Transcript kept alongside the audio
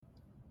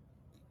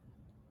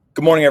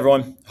Good morning,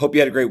 everyone. Hope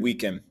you had a great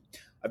weekend.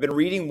 I've been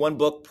reading one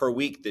book per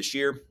week this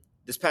year.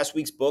 This past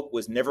week's book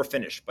was Never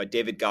Finished by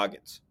David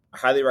Goggins. I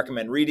highly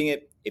recommend reading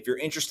it. If you're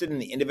interested in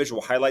the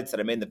individual highlights that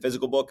I made in the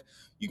physical book,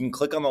 you can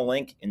click on the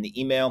link in the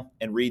email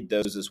and read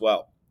those as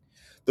well.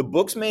 The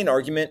book's main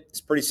argument is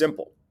pretty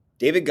simple.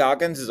 David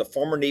Goggins is a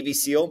former Navy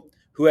SEAL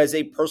who has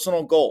a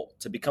personal goal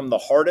to become the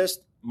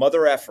hardest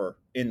mother effer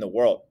in the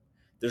world.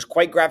 There's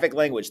quite graphic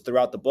language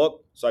throughout the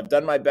book, so I've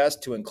done my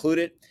best to include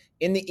it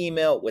in the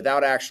email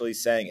without actually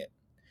saying it.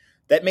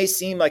 That may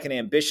seem like an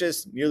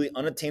ambitious, nearly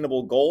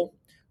unattainable goal,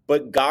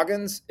 but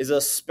Goggins is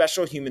a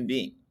special human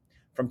being.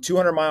 From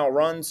 200-mile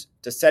runs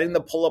to setting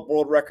the pull-up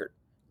world record,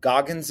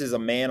 Goggins is a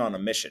man on a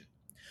mission.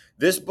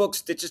 This book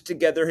stitches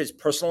together his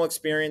personal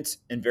experience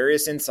and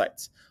various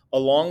insights,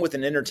 along with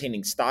an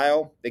entertaining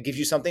style that gives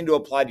you something to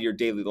apply to your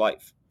daily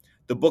life.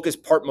 The book is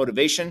part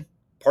motivation,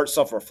 part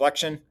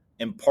self-reflection,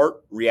 and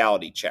part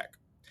reality check.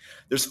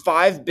 There's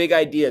 5 big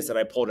ideas that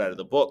I pulled out of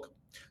the book.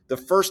 The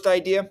first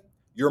idea: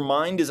 your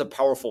mind is a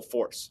powerful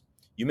force.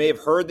 You may have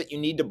heard that you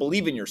need to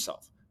believe in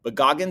yourself, but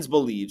Goggins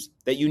believes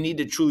that you need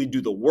to truly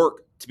do the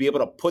work to be able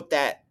to put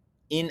that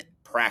in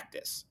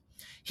practice.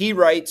 He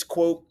writes,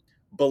 quote,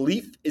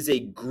 "Belief is a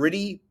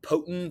gritty,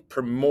 potent,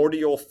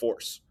 primordial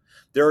force.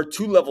 There are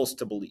 2 levels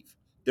to belief.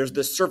 There's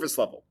the surface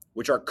level,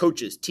 which our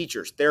coaches,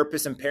 teachers,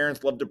 therapists, and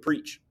parents love to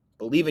preach.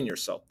 Believe in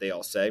yourself, they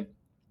all say,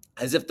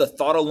 as if the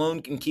thought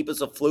alone can keep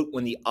us afloat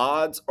when the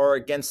odds are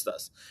against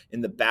us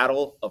in the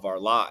battle of our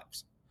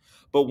lives.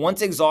 But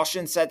once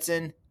exhaustion sets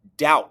in,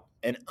 doubt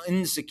and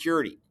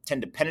insecurity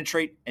tend to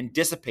penetrate and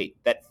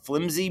dissipate that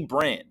flimsy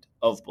brand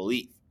of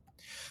belief.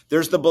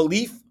 There's the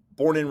belief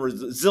born in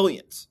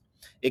resilience.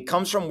 It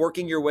comes from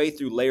working your way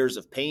through layers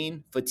of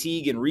pain,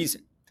 fatigue, and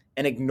reason,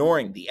 and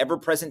ignoring the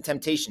ever-present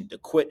temptation to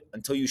quit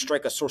until you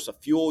strike a source of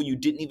fuel you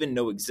didn't even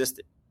know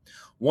existed.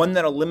 One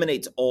that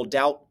eliminates all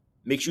doubt,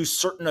 makes you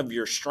certain of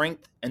your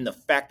strength and the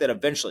fact that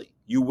eventually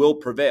you will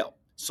prevail,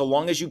 so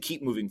long as you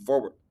keep moving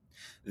forward.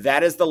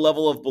 That is the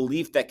level of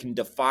belief that can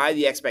defy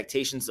the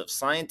expectations of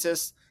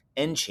scientists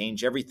and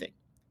change everything.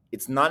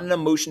 It's not an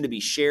emotion to be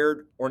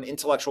shared or an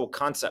intellectual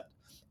concept,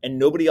 and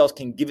nobody else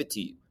can give it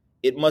to you.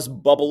 It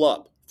must bubble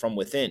up from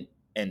within,"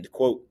 end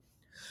quote.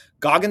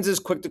 Goggins is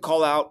quick to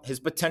call out his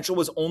potential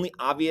was only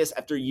obvious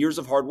after years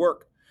of hard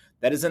work.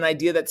 That is an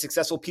idea that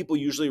successful people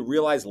usually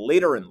realize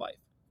later in life,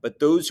 but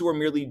those who are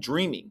merely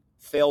dreaming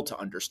fail to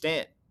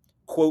understand.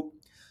 Quote,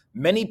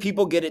 "Many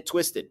people get it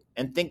twisted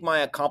and think my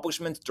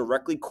accomplishments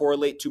directly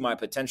correlate to my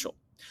potential.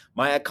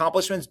 My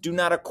accomplishments do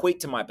not equate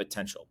to my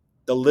potential.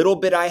 The little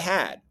bit I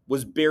had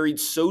was buried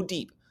so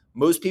deep,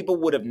 most people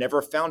would have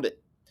never found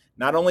it.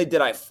 Not only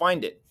did I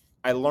find it,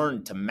 I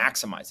learned to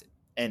maximize it,"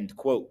 end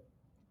quote.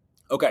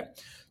 Okay,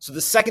 so the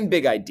second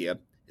big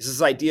idea is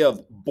this idea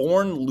of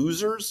born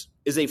losers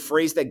is a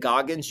phrase that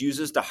Goggins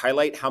uses to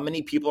highlight how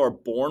many people are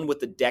born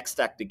with the deck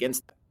stacked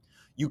against them.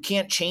 You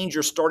can't change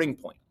your starting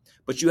point,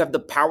 but you have the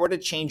power to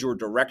change your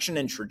direction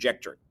and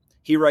trajectory.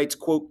 He writes,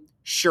 quote,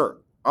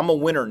 "Sure, I'm a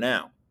winner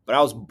now, but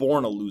I was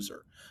born a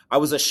loser. I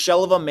was a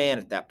shell of a man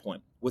at that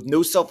point, with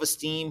no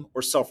self-esteem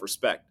or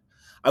self-respect.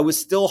 I was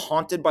still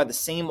haunted by the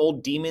same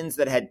old demons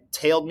that had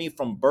tailed me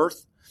from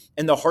birth,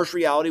 and the harsh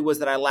reality was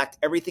that I lacked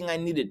everything I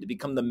needed to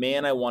become the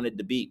man I wanted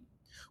to be.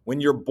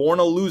 When you're born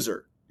a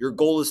loser, your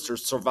goal is to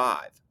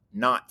survive,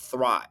 not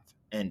thrive,"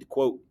 end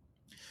quote.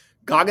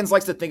 Goggins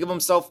likes to think of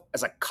himself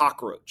as a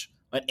cockroach,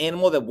 an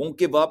animal that won't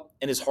give up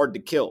and is hard to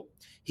kill.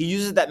 He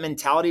uses that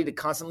mentality to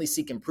constantly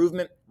seek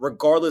improvement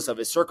regardless of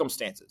his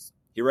circumstances.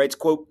 He writes,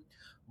 quote,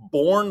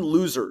 "Born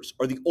losers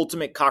are the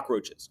ultimate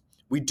cockroaches.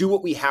 We do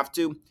what we have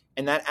to,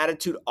 and that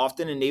attitude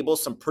often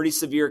enables some pretty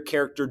severe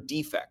character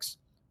defects.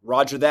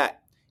 Roger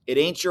that. It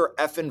ain't your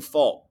effing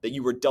fault that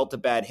you were dealt a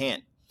bad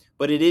hand,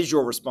 but it is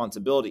your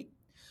responsibility.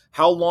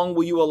 How long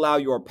will you allow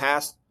your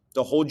past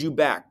to hold you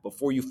back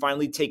before you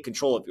finally take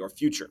control of your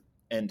future?"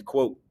 End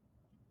quote.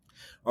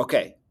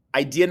 Okay,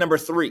 idea number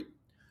 3.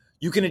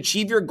 You can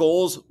achieve your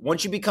goals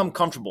once you become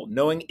comfortable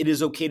knowing it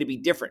is okay to be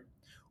different,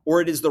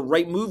 or it is the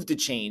right move to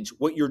change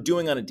what you're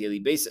doing on a daily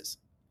basis.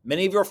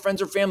 Many of your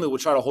friends or family will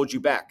try to hold you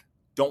back.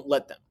 Don't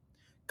let them.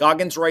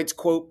 Goggins writes,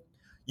 quote,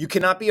 "You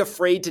cannot be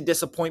afraid to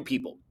disappoint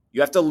people. You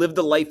have to live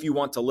the life you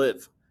want to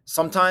live.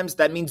 Sometimes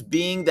that means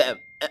being the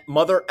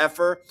mother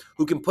effer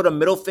who can put a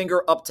middle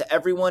finger up to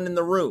everyone in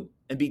the room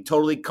and be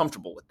totally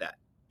comfortable with that,"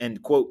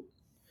 end quote.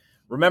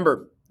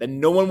 Remember that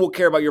no one will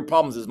care about your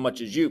problems as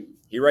much as you.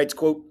 He writes,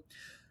 quote,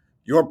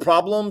 "Your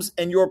problems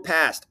and your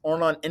past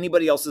aren't on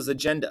anybody else's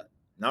agenda.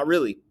 Not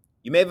really.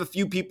 You may have a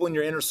few people in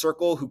your inner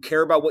circle who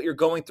care about what you're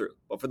going through,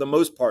 but for the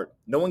most part,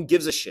 no one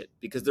gives a shit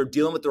because they're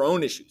dealing with their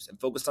own issues and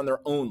focused on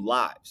their own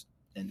lives,"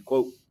 end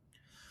quote.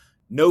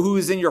 Know who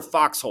is in your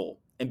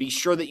foxhole and be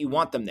sure that you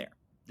want them there.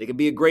 They can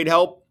be a great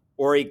help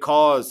or a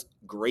cause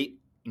great,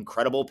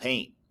 incredible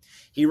pain.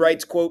 He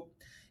writes, quote,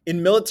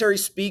 "In military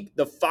speak,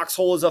 the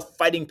foxhole is a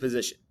fighting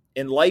position.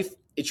 In life,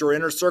 it's your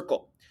inner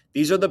circle.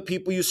 These are the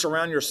people you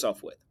surround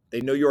yourself with.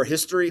 They know your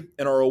history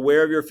and are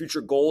aware of your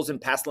future goals and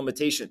past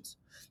limitations.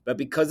 But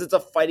because it's a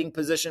fighting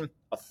position,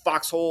 a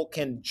foxhole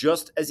can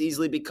just as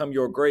easily become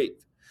your grave.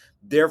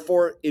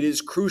 Therefore, it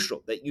is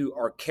crucial that you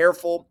are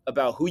careful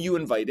about who you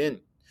invite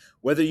in.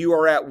 Whether you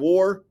are at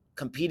war,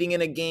 competing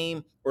in a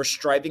game, or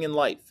striving in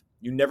life,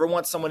 you never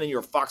want someone in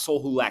your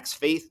foxhole who lacks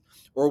faith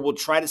or will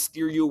try to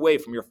steer you away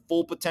from your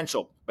full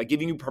potential by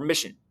giving you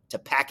permission to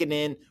pack it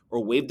in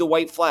or wave the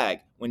white flag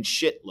when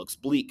shit looks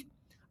bleak.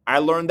 I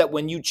learned that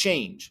when you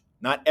change,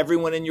 not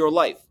everyone in your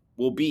life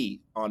will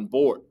be on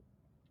board.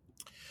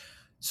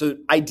 So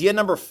idea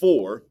number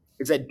 4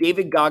 is that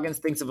David Goggins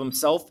thinks of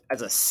himself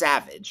as a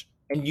savage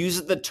and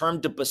uses the term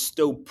to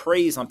bestow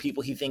praise on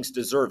people he thinks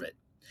deserve it.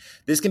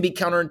 This can be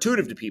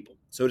counterintuitive to people,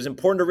 so it is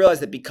important to realize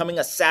that becoming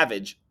a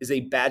savage is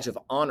a badge of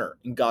honor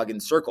in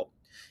Goggins' circle.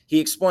 He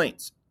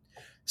explains,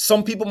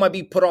 some people might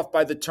be put off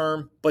by the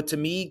term, but to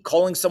me,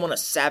 calling someone a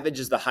savage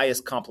is the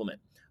highest compliment.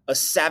 A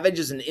savage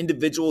is an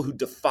individual who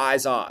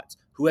defies odds,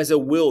 who has a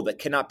will that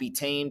cannot be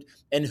tamed,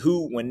 and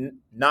who, when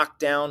knocked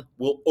down,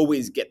 will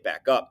always get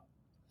back up.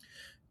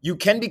 You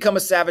can become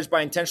a savage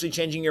by intentionally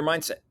changing your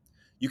mindset.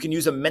 You can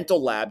use a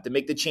mental lab to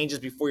make the changes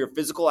before your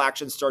physical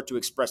actions start to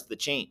express the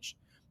change.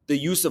 The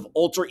use of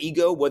alter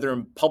ego, whether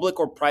in public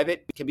or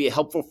private, can be a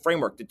helpful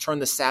framework to turn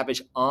the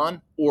savage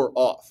on or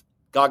off.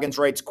 Goggins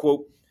writes,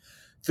 quote,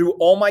 through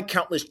all my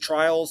countless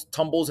trials,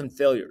 tumbles, and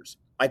failures,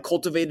 I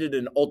cultivated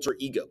an alter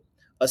ego,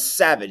 a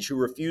savage who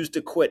refused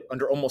to quit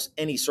under almost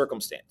any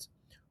circumstance.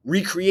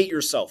 Recreate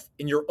yourself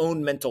in your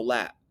own mental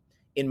lab.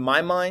 In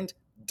my mind,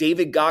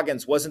 David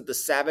Goggins wasn't the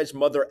savage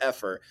mother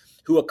effer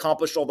who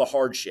accomplished all the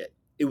hard shit.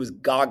 It was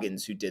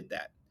Goggins who did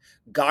that.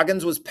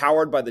 Goggins was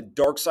powered by the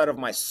dark side of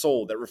my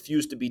soul that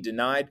refused to be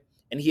denied,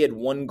 and he had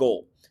one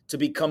goal, to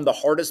become the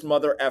hardest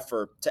mother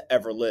effer to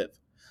ever live.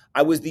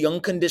 I was the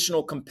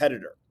unconditional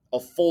competitor, a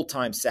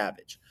full-time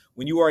savage.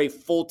 When you are a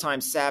full-time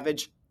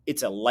savage,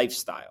 it's a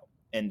lifestyle,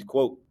 end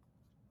quote.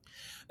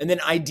 And then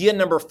idea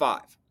number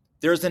 5,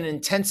 there's an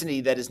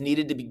intensity that is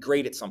needed to be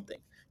great at something.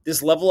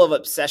 This level of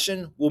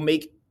obsession will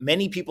make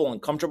many people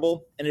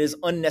uncomfortable, and it is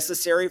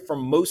unnecessary for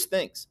most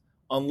things,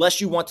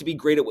 unless you want to be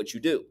great at what you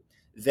do.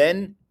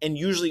 Then, and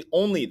usually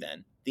only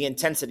then, the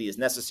intensity is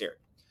necessary.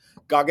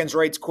 Goggins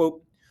writes,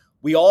 quote,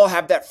 we all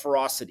have that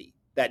ferocity,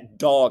 that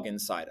dog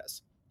inside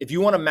us. If you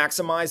want to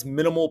maximize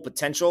minimal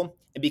potential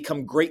and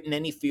become great in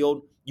any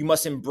field, you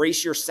must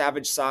embrace your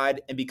savage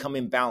side and become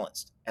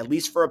imbalanced, at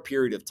least for a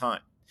period of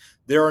time.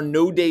 There are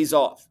no days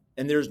off,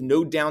 and there's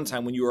no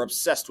downtime when you are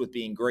obsessed with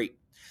being great.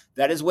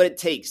 That is what it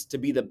takes to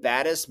be the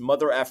baddest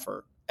mother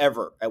effer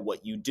ever at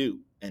what you do,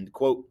 end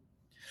quote.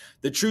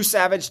 The true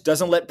savage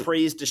doesn't let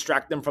praise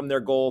distract them from their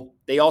goal.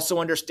 They also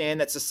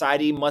understand that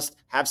society must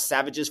have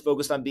savages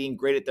focused on being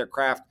great at their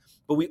craft,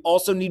 but we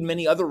also need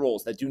many other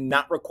roles that do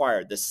not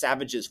require the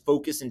savage's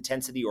focus,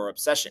 intensity, or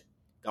obsession.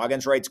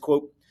 Goggins writes,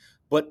 quote,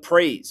 but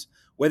praise,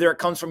 whether it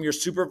comes from your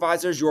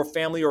supervisors, your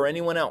family, or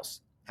anyone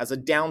else, has a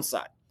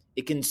downside.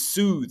 It can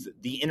soothe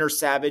the inner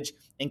savage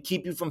and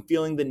keep you from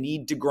feeling the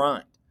need to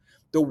grind.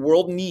 The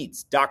world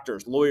needs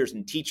doctors, lawyers,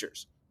 and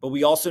teachers, but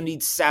we also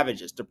need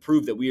savages to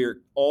prove that we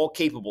are all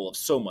capable of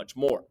so much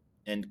more,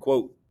 end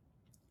quote.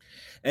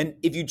 And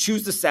if you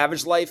choose the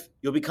savage life,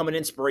 you'll become an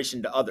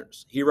inspiration to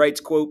others. He writes,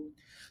 quote,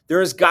 there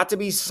has got to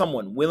be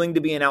someone willing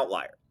to be an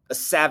outlier, a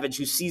savage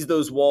who sees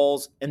those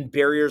walls and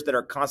barriers that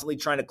are constantly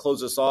trying to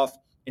close us off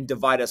and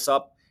divide us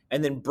up,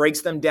 and then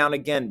breaks them down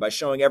again by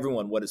showing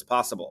everyone what is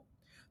possible.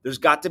 There's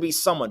got to be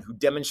someone who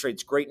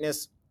demonstrates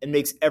greatness and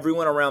makes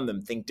everyone around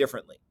them think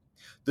differently.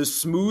 The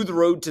smooth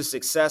road to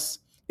success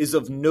is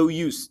of no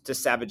use to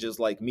savages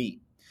like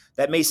me.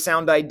 That may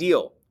sound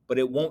ideal, but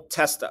it won't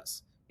test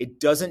us. It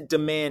doesn't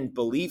demand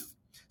belief,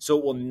 so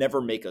it will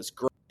never make us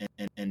great,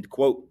 end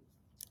quote.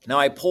 Now,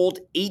 I pulled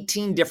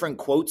 18 different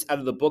quotes out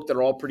of the book that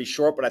are all pretty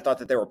short, but I thought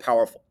that they were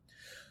powerful.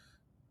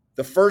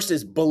 The first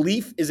is,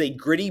 belief is a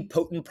gritty,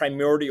 potent,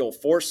 primordial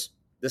force.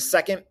 The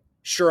second,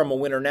 sure, I'm a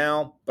winner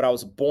now, but I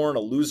was born a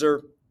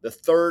loser. The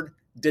third,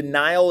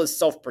 denial is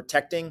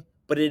self-protecting,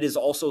 but it is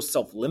also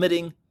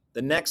self-limiting.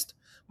 The next,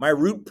 my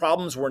root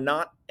problems were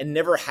not and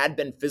never had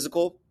been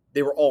physical.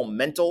 They were all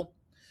mental.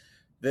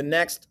 The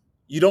next,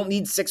 you don't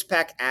need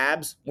six-pack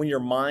abs when your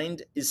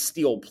mind is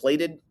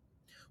steel-plated.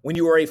 When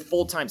you are a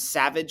full-time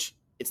savage,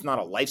 it's not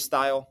a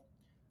lifestyle.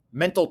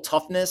 Mental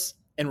toughness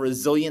and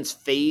resilience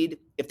fade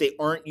if they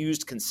aren't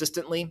used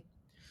consistently.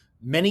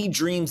 Many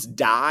dreams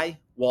die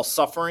while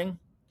suffering.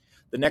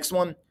 The next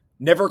one,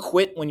 never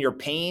quit when your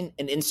pain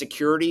and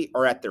insecurity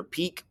are at their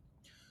peak.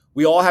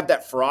 We all have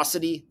that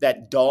ferocity,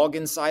 that dog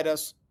inside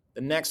us.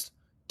 The next,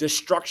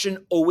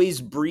 destruction always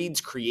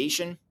breeds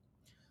creation.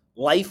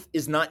 Life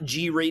is not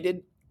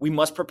G-rated. We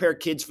must prepare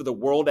kids for the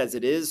world as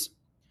it is.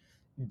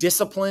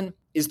 Discipline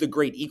is the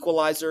great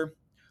equalizer.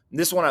 And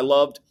this one I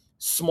loved.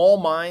 Small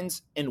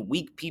minds and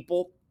weak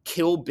people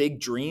kill big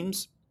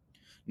dreams.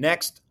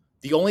 Next,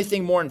 the only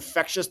thing more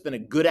infectious than a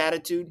good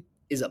attitude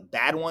is a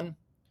bad one.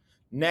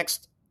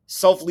 Next,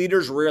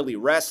 self-leaders rarely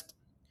rest.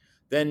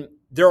 Then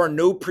there are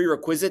no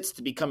prerequisites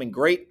to becoming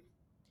great.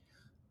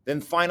 Then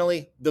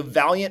finally, the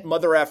valiant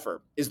mother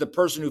effer is the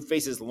person who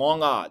faces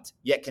long odds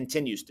yet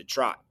continues to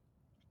try.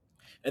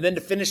 And then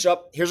to finish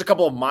up, here's a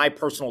couple of my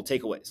personal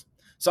takeaways.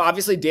 So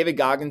obviously, David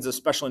Goggins is a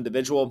special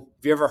individual.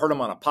 If you ever heard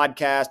him on a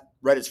podcast,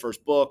 read his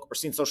first book, or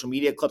seen social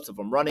media clips of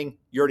him running,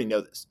 you already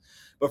know this.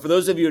 But for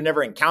those of you who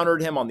never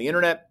encountered him on the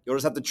internet, you'll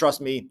just have to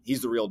trust me.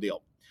 He's the real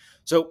deal.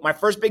 So my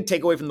first big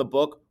takeaway from the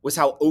book was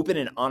how open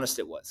and honest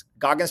it was.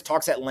 Goggins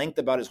talks at length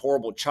about his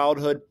horrible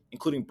childhood,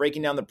 including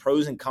breaking down the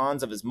pros and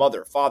cons of his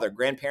mother, father,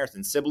 grandparents,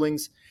 and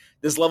siblings.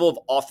 This level of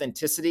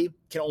authenticity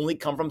can only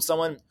come from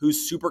someone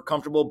who's super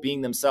comfortable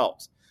being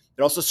themselves.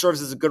 It also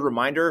serves as a good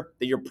reminder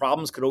that your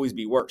problems could always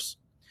be worse.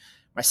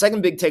 My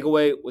second big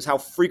takeaway was how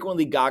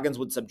frequently Goggins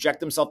would subject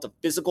himself to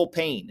physical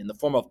pain in the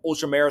form of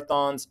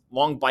ultramarathons,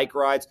 long bike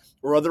rides,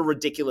 or other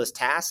ridiculous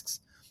tasks,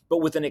 but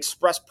with an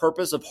express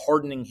purpose of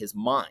hardening his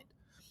mind.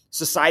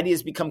 Society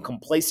has become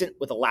complacent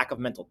with a lack of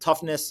mental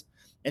toughness,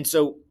 and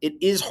so it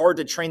is hard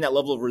to train that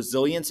level of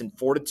resilience and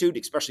fortitude,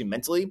 especially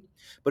mentally,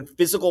 but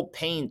physical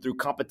pain through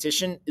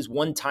competition is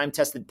one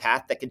time-tested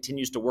path that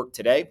continues to work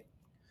today.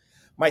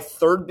 My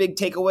third big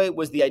takeaway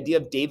was the idea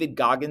of David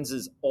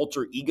Goggins'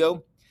 alter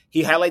ego.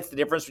 He highlights the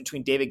difference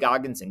between David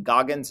Goggins and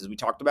Goggins, as we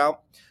talked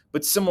about.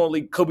 But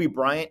similarly, Kobe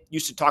Bryant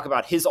used to talk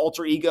about his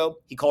alter ego.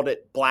 He called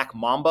it Black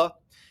Mamba.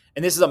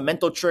 And this is a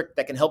mental trick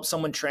that can help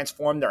someone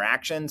transform their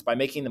actions by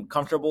making them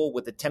comfortable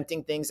with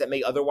attempting things that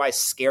may otherwise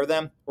scare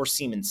them or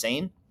seem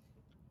insane.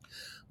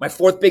 My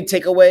fourth big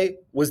takeaway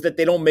was that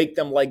they don't make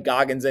them like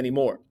Goggins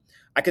anymore.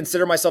 I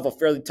consider myself a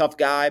fairly tough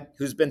guy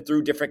who's been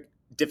through different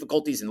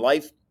difficulties in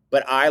life,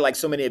 but I, like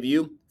so many of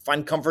you,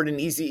 find comfort in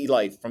easy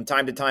life from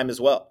time to time as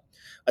well.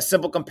 A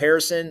simple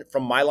comparison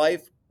from my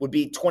life would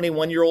be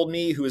 21-year-old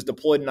me who is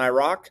deployed in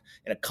Iraq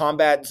in a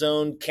combat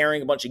zone,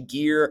 carrying a bunch of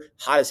gear,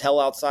 hot as hell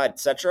outside,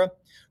 etc.,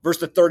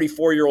 versus the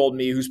 34-year-old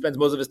me who spends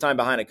most of his time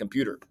behind a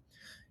computer.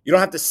 You don't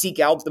have to seek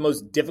out the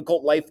most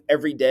difficult life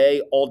every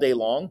day, all day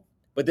long,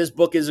 but this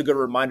book is a good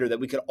reminder that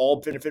we could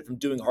all benefit from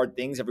doing hard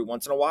things every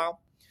once in a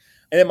while.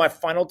 And then my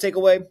final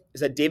takeaway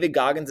is that David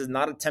Goggins is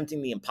not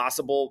attempting the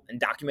impossible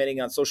and documenting it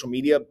on social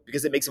media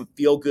because it makes him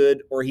feel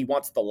good or he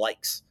wants the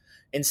likes.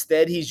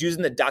 Instead, he's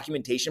using the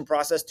documentation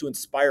process to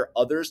inspire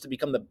others to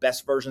become the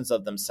best versions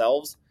of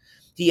themselves.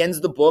 He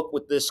ends the book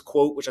with this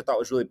quote, which I thought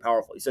was really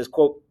powerful. He says,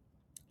 quote,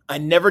 "I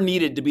never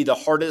needed to be the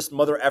hardest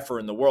mother effer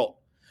in the world.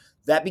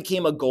 That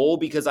became a goal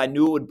because I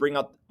knew it would bring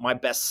out my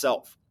best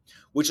self,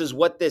 which is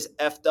what this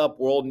effed up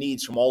world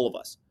needs from all of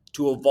us,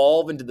 to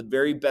evolve into the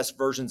very best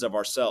versions of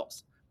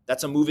ourselves.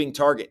 That's a moving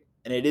target,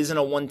 and it isn't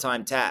a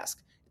one-time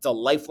task. It's a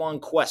lifelong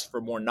quest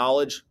for more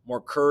knowledge,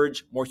 more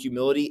courage, more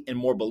humility, and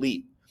more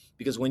belief.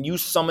 Because when you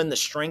summon the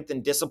strength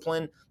and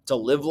discipline to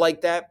live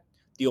like that,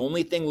 the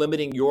only thing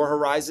limiting your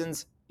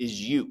horizons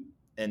is you."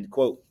 End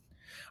quote.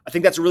 I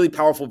think that's a really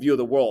powerful view of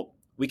the world.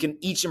 We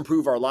can each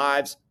improve our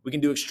lives. We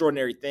can do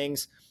extraordinary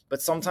things.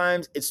 But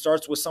sometimes it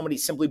starts with somebody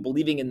simply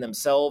believing in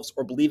themselves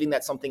or believing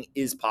that something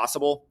is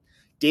possible.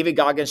 David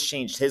Goggins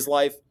changed his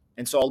life.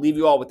 And so I'll leave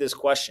you all with this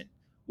question.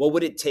 What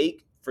would it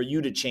take for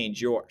you to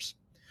change yours?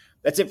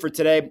 That's it for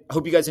today. I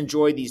hope you guys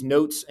enjoy these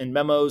notes and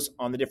memos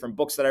on the different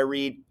books that I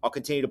read. I'll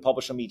continue to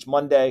publish them each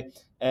Monday,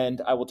 and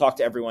I will talk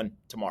to everyone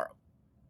tomorrow.